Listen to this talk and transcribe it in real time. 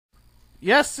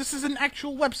Yes, this is an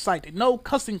actual website, no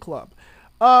cussing club.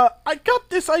 I got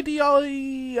this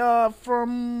ideology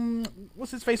from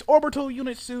what's his face, Orbital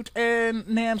Unit Suit and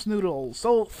Nam's Noodles.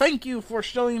 So thank you for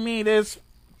showing me this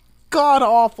god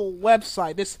awful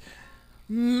website, this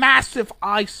massive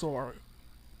eyesore.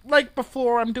 Like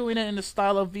before, I'm doing it in the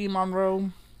style of V Monroe.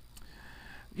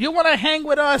 You want to hang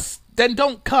with us? Then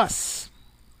don't cuss.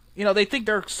 You know, they think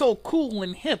they're so cool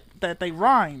and hip that they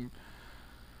rhyme.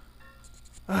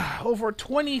 Over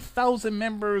 20,000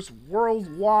 members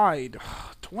worldwide.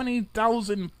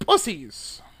 20,000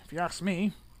 pussies, if you ask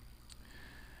me.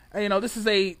 And, you know, this is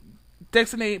a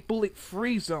designated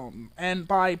bully-free zone. And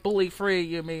by bully-free,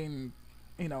 you mean,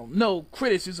 you know, no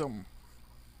criticism.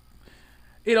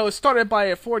 You know, it started by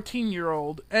a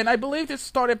 14-year-old. And I believe it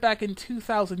started back in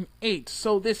 2008.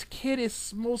 So this kid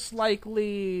is most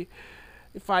likely,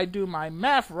 if I do my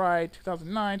math right,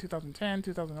 2009, 2010,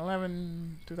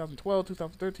 2011, 2012,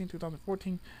 2013,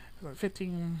 2014,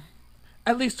 2015,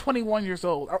 at least 21 years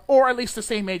old, or at least the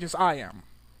same age as I am.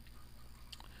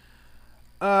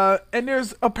 And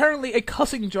there's apparently a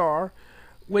cussing jar,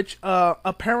 which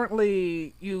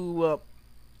apparently you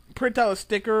print out a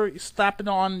sticker, you slap it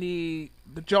on the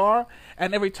jar,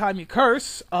 and every time you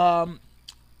curse,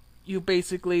 you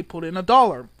basically put in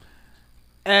 $1.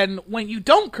 And when you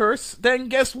don't curse, then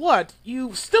guess what?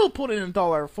 You still put in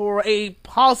 $1 for a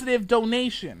positive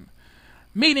donation.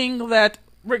 Meaning that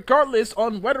regardless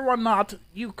on whether or not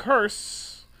you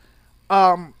curse,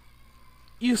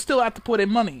 you still have to put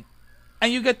in money.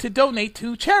 And you get to donate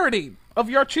to charity of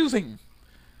your choosing.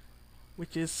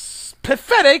 Which is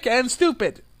pathetic and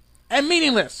stupid. And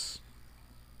meaningless.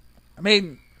 I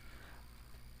mean,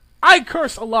 I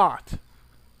curse a lot.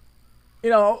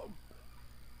 You know,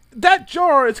 that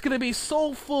jar is going to be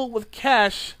so full with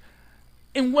cash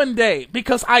in one day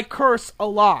because I curse a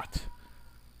lot.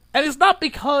 And it's not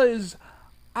because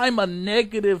I'm a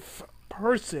negative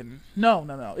person. No.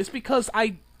 It's because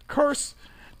I curse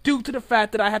due to the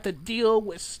fact that I have to deal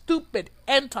with stupid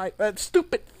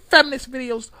stupid feminist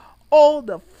videos all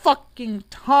the fucking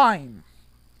time.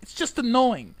 It's just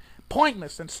annoying,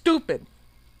 pointless, and stupid.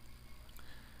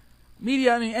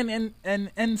 Media and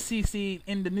NCC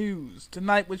in the news.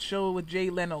 Tonight with show with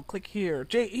Jay Leno. Click here.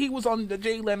 He was on the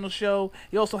Jay Leno show.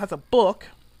 He also has a book.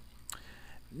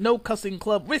 No Cussing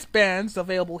Club wristbands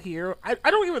available here. I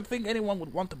don't even think anyone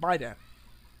would want to buy that.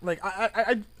 Like,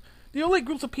 the only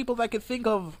groups of people that I could think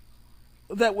of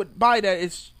that would buy that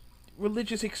is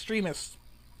religious extremists.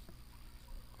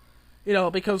 You know,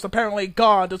 because apparently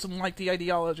God doesn't like the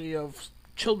ideology of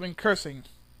children cursing.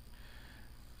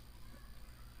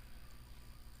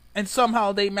 And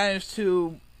somehow they managed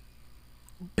to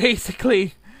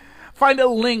basically find a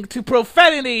link to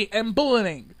profanity and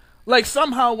bullying. Like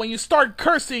somehow when you start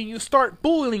cursing, you start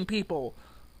bullying people.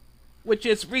 Which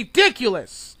is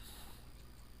ridiculous.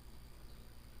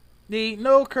 The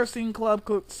No Cursing Club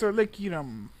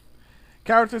Curriculum.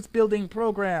 Characters Building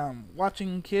Program.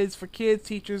 Watching Kids for Kids,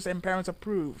 Teachers, and Parents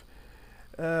Approve.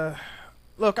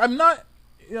 Look, I'm not,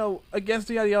 you know, against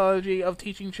the ideology of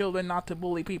teaching children not to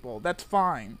bully people. That's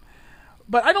fine.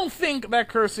 But I don't think that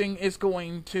cursing is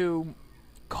going to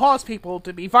cause people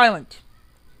to be violent.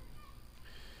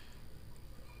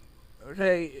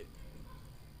 Okay.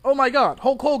 Oh my god,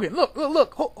 Hulk Hogan.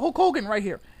 Look, Hulk Hogan right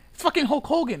here. It's fucking Hulk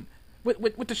Hogan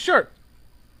with the shirt.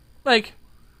 Like,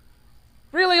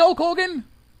 really, Hulk Hogan?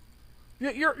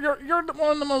 You're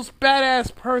one of the most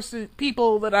badass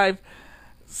people that I've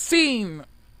seen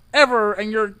ever,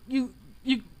 and you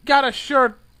got a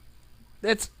shirt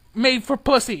that's made for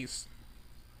pussies.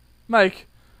 Like,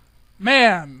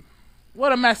 man,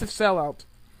 what a massive sellout.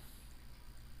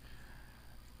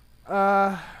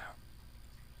 The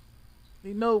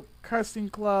No Cussing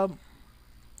Club,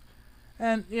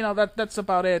 and you know that's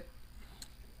about it.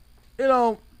 You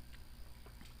know,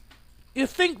 you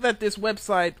think that this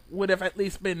website would have at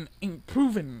least been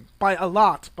improving by a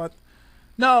lot, but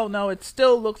no, it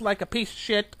still looks like a piece of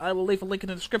shit. I will leave a link in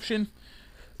the description.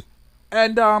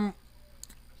 And,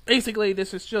 basically,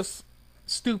 this is just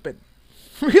stupid.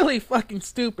 Really fucking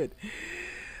stupid.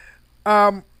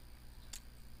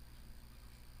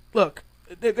 Look,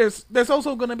 there's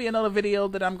also going to be another video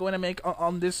that I'm going to make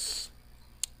on this,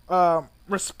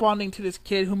 responding to this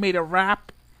kid who made a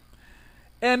rap.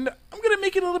 And I'm going to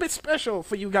make it a little bit special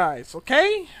for you guys,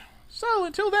 okay? So,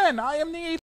 until then, I am the